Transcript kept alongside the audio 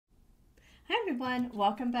Hi everyone,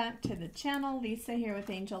 welcome back to the channel. Lisa here with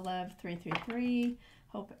Angel Love 333.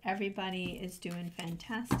 Hope everybody is doing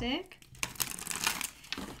fantastic.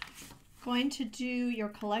 Going to do your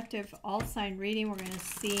collective all sign reading. We're going to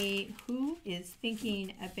see who is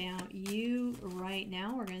thinking about you right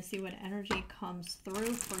now. We're going to see what energy comes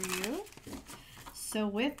through for you. So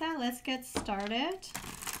with that, let's get started.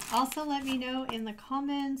 Also, let me know in the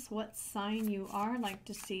comments what sign you are. I'd like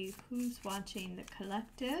to see who's watching the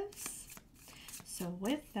collectives. So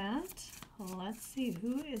with that, let's see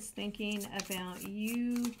who is thinking about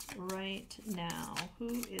you right now. Who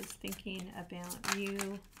is thinking about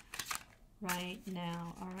you right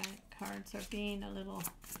now? All right, cards are being a little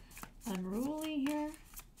unruly here.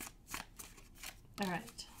 All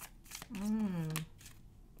right.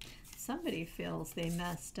 Somebody feels they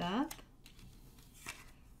messed up.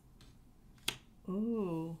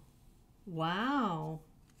 Ooh, wow.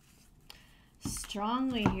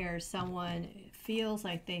 Strongly here, someone feels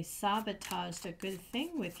like they sabotaged a good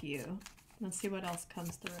thing with you. Let's see what else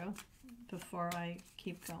comes through before I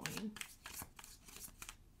keep going.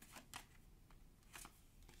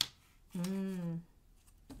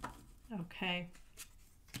 Okay.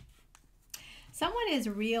 Someone is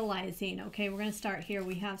realizing, okay, we're going to start here.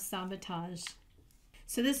 We have sabotage.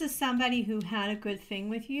 So this is somebody who had a good thing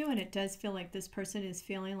with you, and it does feel like this person is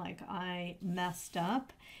feeling like I messed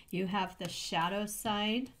up. You have the shadow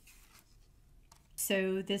side.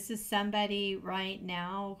 So this is somebody right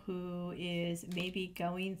now who is maybe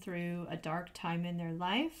going through a dark time in their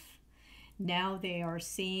life. Now they are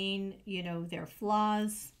seeing, you know, their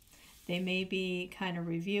flaws. They may be kind of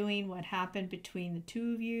reviewing what happened between the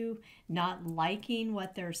two of you, not liking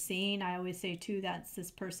what they're seeing. I always say too, that's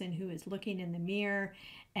this person who is looking in the mirror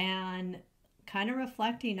and kind of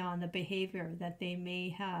reflecting on the behavior that they may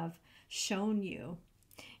have shown you.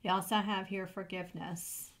 You also have here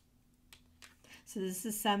forgiveness. So this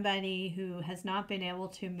is somebody who has not been able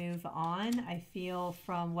to move on, I feel,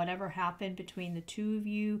 from whatever happened between the two of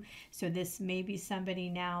you. So this may be somebody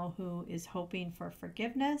now who is hoping for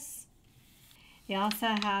forgiveness. You also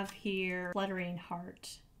have here fluttering heart.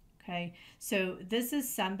 Okay, so this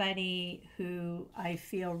is somebody who I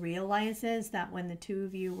feel realizes that when the two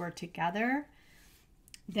of you were together,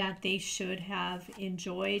 that they should have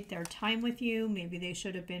enjoyed their time with you. Maybe they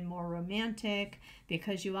should have been more romantic,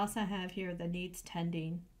 because you also have here the needs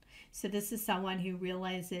tending. So this is someone who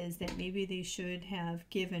realizes that maybe they should have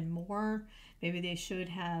given more. Maybe they should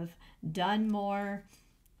have done more,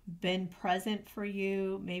 been present for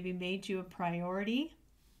you, maybe made you a priority.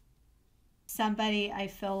 Somebody, I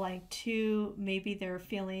feel like too, maybe they're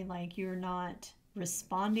feeling like you're not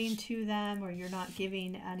responding to them, or you're not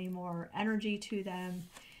giving any more energy to them,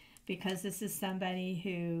 because this is somebody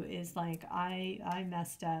who is like, I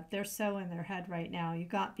messed up. They're so in their head right now. You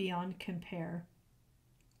got beyond compare.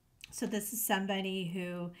 So this is somebody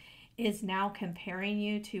who is now comparing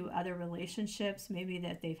you to other relationships, maybe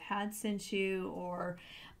that they've had since you, or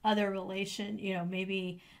other relation, you know,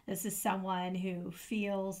 maybe this is someone who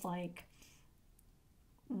feels like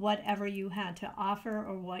whatever you had to offer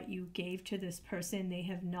or what you gave to this person, they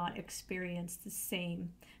have not experienced the same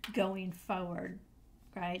going forward,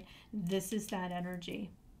 right? This is that energy.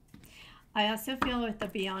 I also feel with the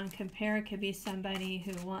beyond compare, it could be somebody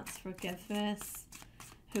who wants forgiveness,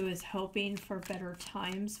 who is hoping for better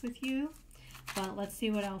times with you. But let's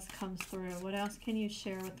see what else comes through. What else can you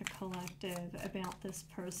share with the collective about this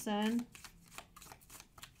person?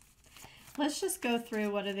 Let's just go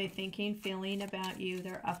through what are they thinking, feeling about you,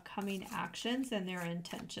 their upcoming actions, and their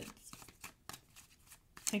intentions.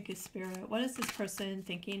 Thank you, Spirit. What is this person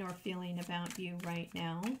thinking or feeling about you right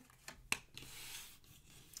now?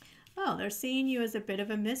 Oh, they're seeing you as a bit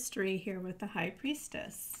of a mystery here with the High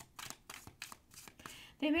Priestess.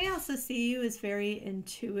 They may also see you as very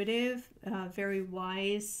intuitive, very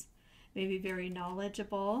wise, maybe very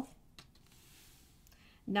knowledgeable.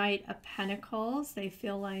 Knight of Pentacles, they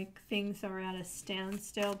feel like things are at a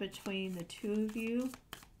standstill between the two of you.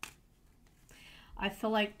 I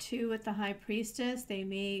feel like too with the High Priestess, they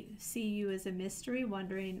may see you as a mystery,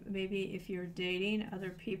 wondering maybe if you're dating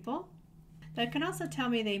other people. That can also tell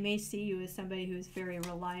me they may see you as somebody who's very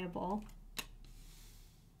reliable.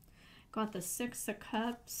 Got the Six of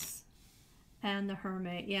Cups and the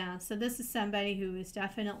Hermit. Yeah, so this is somebody who is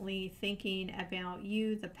definitely thinking about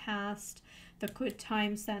you, the past, the good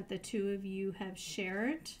times that the two of you have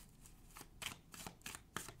shared.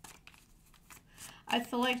 I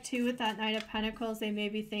feel like too with that Knight of Pentacles, they may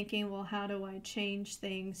be thinking, well, how do I change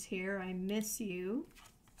things here? I miss you.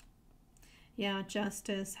 Yeah,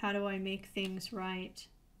 Justice, how do I make things right?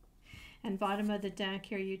 And bottom of the deck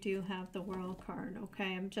here, you do have the World card.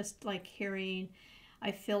 Okay, I'm just like hearing,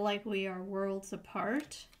 I feel like we are worlds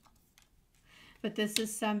apart. But this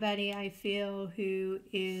is somebody I feel who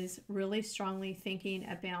is really strongly thinking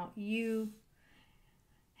about you.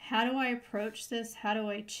 How do I approach this? How do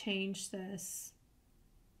I change this?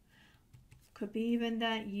 Could be even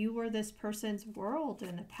that you were this person's world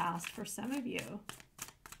in the past for some of you.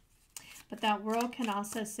 But that world can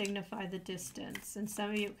also signify the distance. And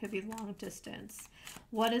some of you, it could be long distance.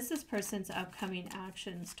 What is this person's upcoming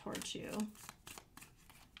actions towards you?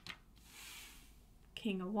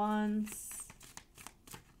 King of Wands.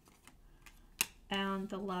 And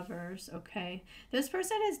the Lovers, okay. This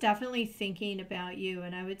person is definitely thinking about you.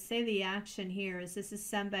 And I would say the action here is this is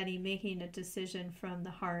somebody making a decision from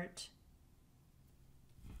the heart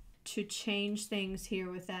to change things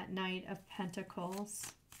here with that Knight of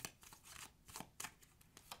Pentacles.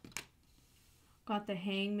 Got the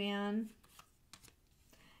Hangman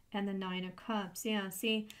and the Nine of Cups. Yeah,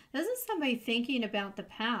 see, this is somebody thinking about the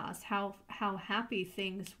past, how happy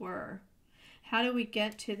things were. How do we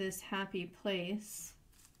get to this happy place?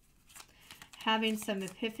 Having some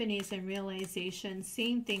epiphanies and realizations,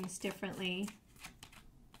 seeing things differently.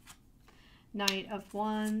 Knight of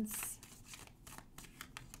Wands,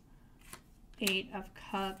 Eight of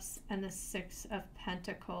Cups, and the Six of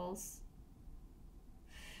Pentacles.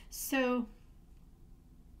 So,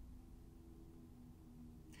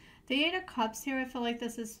 the Eight of Cups here, I feel like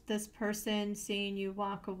this is this person seeing you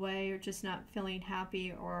walk away or just not feeling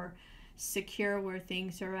happy or secure where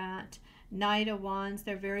things are at. Knight of Wands,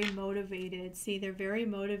 they're very motivated. See, they're very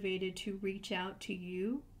motivated to reach out to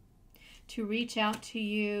you. To reach out to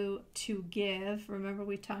you to give. Remember,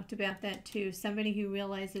 we talked about that too. Somebody who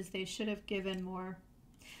realizes they should have given more.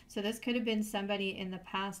 So this could have been somebody in the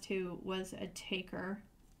past who was a taker.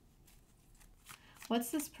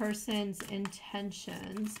 What's this person's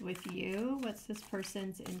intentions with you? What's this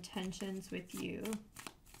person's intentions with you?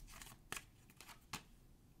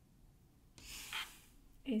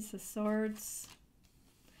 Ace of Swords,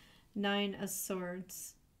 Nine of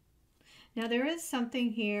Swords. Now there is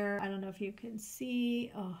something here. I don't know if you can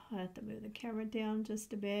see. Oh, I have to move the camera down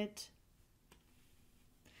just a bit.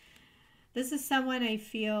 This is someone I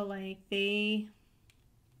feel like they're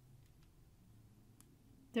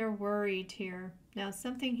worried here. Now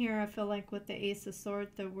something here I feel like with the Ace of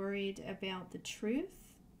Swords, they're worried about the truth.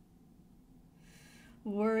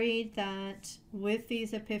 Worried that with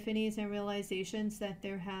these epiphanies and realizations that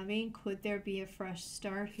they're having, could there be a fresh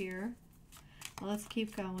start here? Well, let's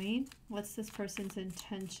keep going. What's this person's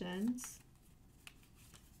intentions?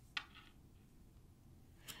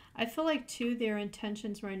 I feel like too their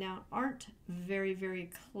intentions right now aren't very, very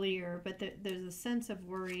clear, but there's a sense of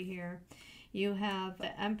worry here. You have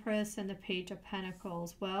the Empress and the Page of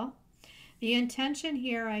Pentacles. Well, the intention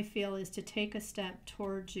here, I feel, is to take a step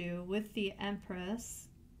towards you with the Empress,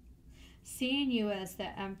 seeing you as the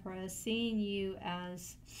Empress, seeing you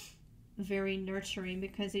as very nurturing,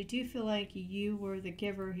 because they do feel like you were the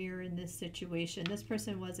giver here in this situation. This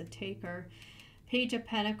person was a taker. Page of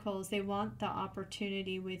Pentacles, they want the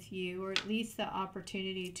opportunity with you, or at least the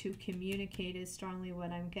opportunity to communicate is strongly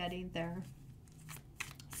what I'm getting there.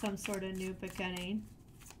 Some sort of new beginning.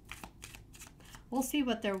 We'll see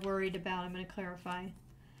what they're worried about. I'm going to clarify.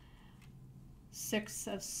 Six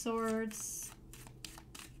of Swords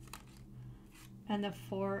and the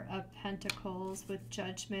Four of Pentacles with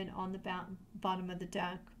Judgment on the bottom of the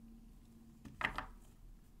deck.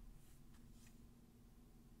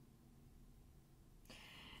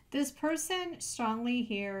 This person strongly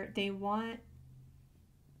here, they're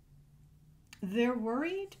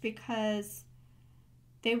worried because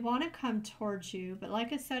they want to come towards you, but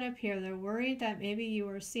like I said up here, they're worried that maybe you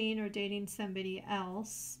are seeing or dating somebody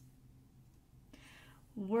else.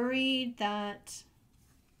 Worried that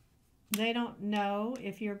they don't know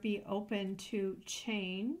if you'll be open to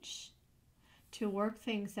change, to work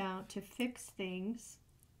things out, to fix things.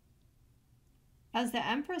 As the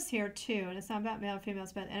Empress here too, and it's not about male or female,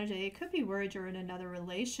 it's about energy, it could be worried you're in another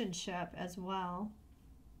relationship as well.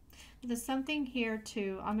 There's something here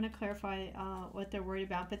too, I'm going to clarify what they're worried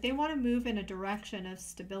about, but they want to move in a direction of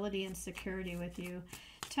stability and security with you.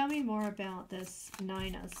 Tell me more about this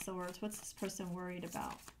Nine of Swords. What's this person worried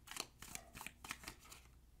about?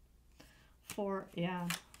 Four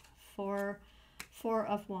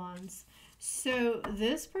of Wands. So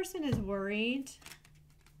this person is worried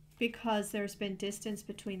because there's been distance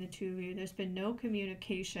between the two of you. There's been no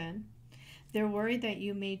communication. They're worried that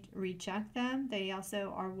you may reject them. They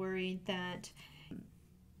also are worried that,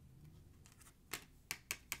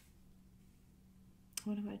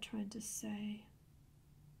 what am I trying to say?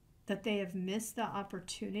 that they have missed the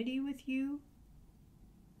opportunity with you.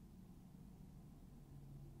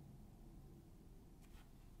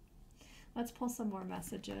 Let's pull some more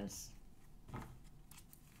messages.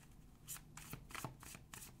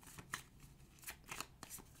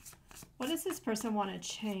 What does this person want to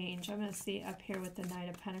change? I'm going to see up here with the Knight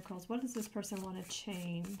of Pentacles. What does this person want to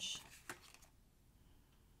change?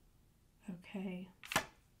 Okay.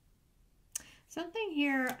 Something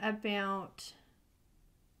here about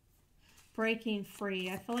breaking free.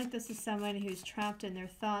 I feel like this is somebody who's trapped in their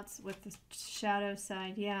thoughts with the shadow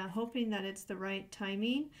side. Yeah, hoping that it's the right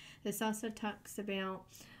timing. This also talks about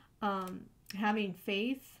having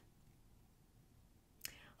faith,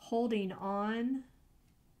 holding on.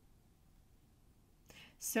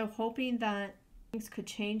 So hoping that things could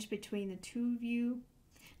change between the two of you,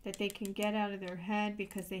 that they can get out of their head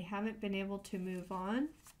because they haven't been able to move on.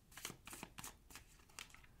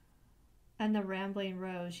 And the Rambling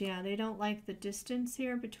Rose. Yeah, they don't like the distance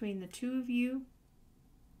here between the two of you.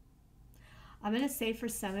 I'm going to say for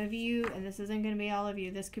some of you, and this isn't going to be all of you,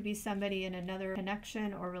 this could be somebody in another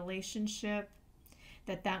connection or relationship,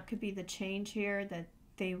 that could be the change here that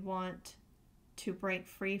they want to break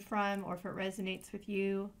free from, or if it resonates with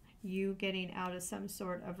you, you getting out of some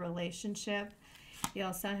sort of relationship. You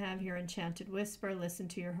also have here Enchanted Whisper, listen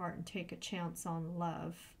to your heart and take a chance on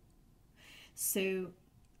love. So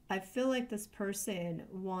I feel like this person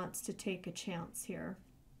wants to take a chance here.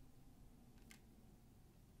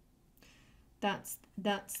 That's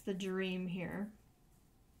the dream here.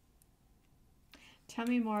 Tell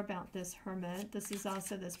me more about this Hermit. This is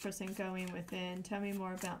also this person going within. Tell me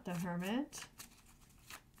more about the Hermit.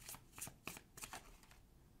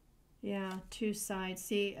 Yeah, two sides.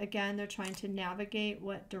 See, again, they're trying to navigate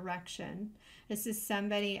what direction. This is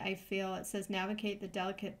somebody, I feel, it says navigate the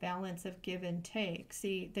delicate balance of give and take.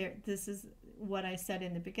 See, this is what I said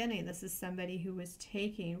in the beginning. This is somebody who was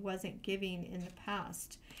taking, wasn't giving in the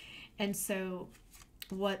past. And so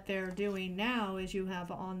what they're doing now is you have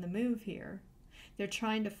on the move here. They're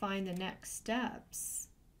trying to find the next steps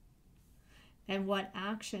and what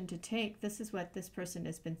action to take. This is what this person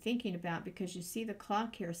has been thinking about, because you see the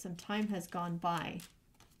clock here, some time has gone by.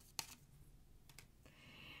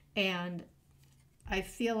 And I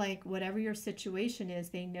feel like whatever your situation is,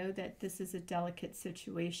 they know that this is a delicate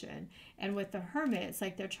situation. And with the Hermit, it's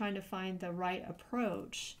like they're trying to find the right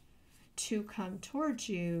approach to come towards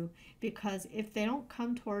you, because if they don't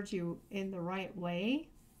come towards you in the right way,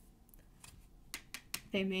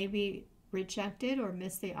 they may be rejected or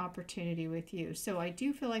miss the opportunity with you. So I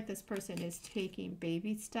do feel like this person is taking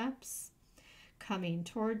baby steps, coming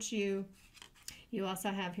towards you. You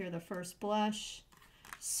also have here the first blush.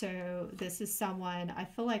 So this is someone, I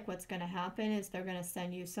feel like what's going to happen is they're going to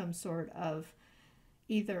send you some sort of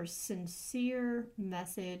either sincere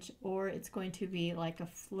message, or it's going to be like a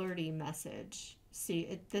flirty message.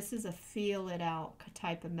 See, this is a feel it out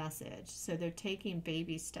type of message. So they're taking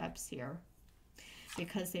baby steps here,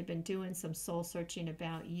 because they've been doing some soul searching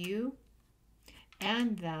about you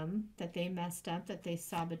and them, that they messed up, that they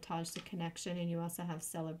sabotaged the connection. And you also have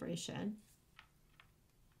celebration.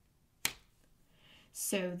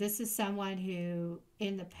 So this is someone who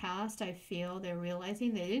in the past, I feel they're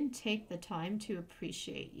realizing they didn't take the time to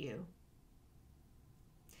appreciate you.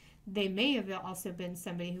 They may have also been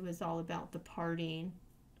somebody who was all about the partying,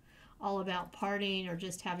 or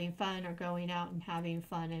just having fun, or going out and having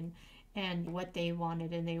fun and what they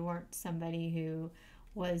wanted, and they weren't somebody who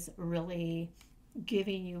was really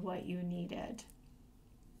giving you what you needed.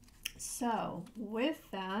 So with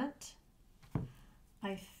that,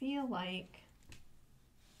 I feel like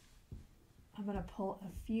I'm going to pull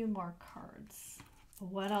a few more cards.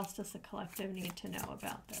 What else does the collective need to know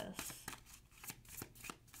about this?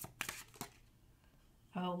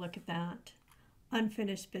 Oh, look at that.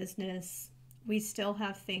 Unfinished business. We still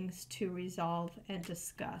have things to resolve and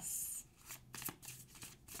discuss.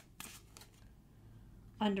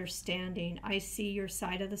 Understanding. I see your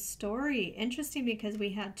side of the story. Interesting, because we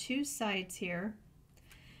had two sides here.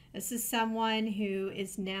 This is someone who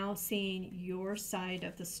is now seeing your side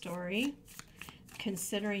of the story,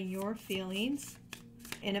 considering your feelings,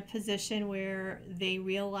 in a position where they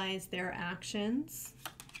realize their actions.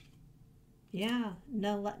 Yeah,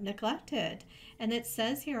 neglected. And it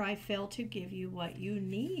says here, I failed to give you what you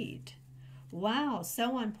need. Wow,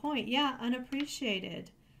 so on point. Yeah,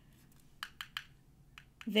 unappreciated.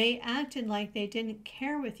 They acted like they didn't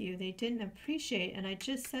care with you. They didn't appreciate. And I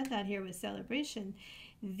just said that here with celebration.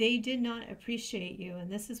 They did not appreciate you.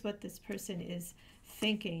 And this is what this person is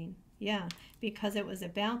thinking. Yeah, because it was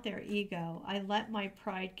about their ego. I let my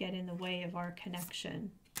pride get in the way of our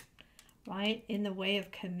connection. right? In the way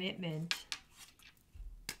of commitment.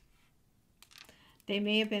 They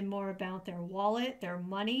may have been more about their wallet, their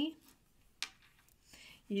money.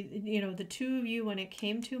 You know, the two of you, when it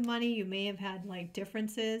came to money, you may have had like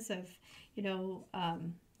differences of, you know,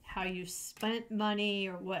 how you spent money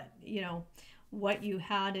or what, you know, what you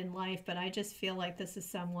had in life. But I just feel like this is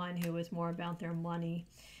someone who was more about their money,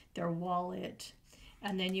 their wallet.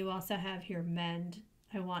 And then you also have here mend.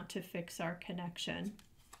 I want to fix our connection.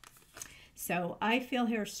 So I feel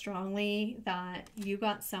here strongly that you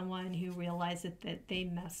got someone who realized that they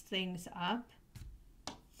messed things up.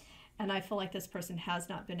 And I feel like this person has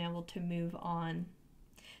not been able to move on.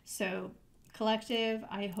 So collective,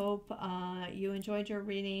 I hope you enjoyed your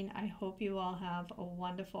reading. I hope you all have a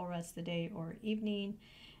wonderful rest of the day or evening.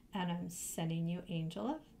 And I'm sending you angel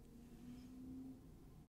love.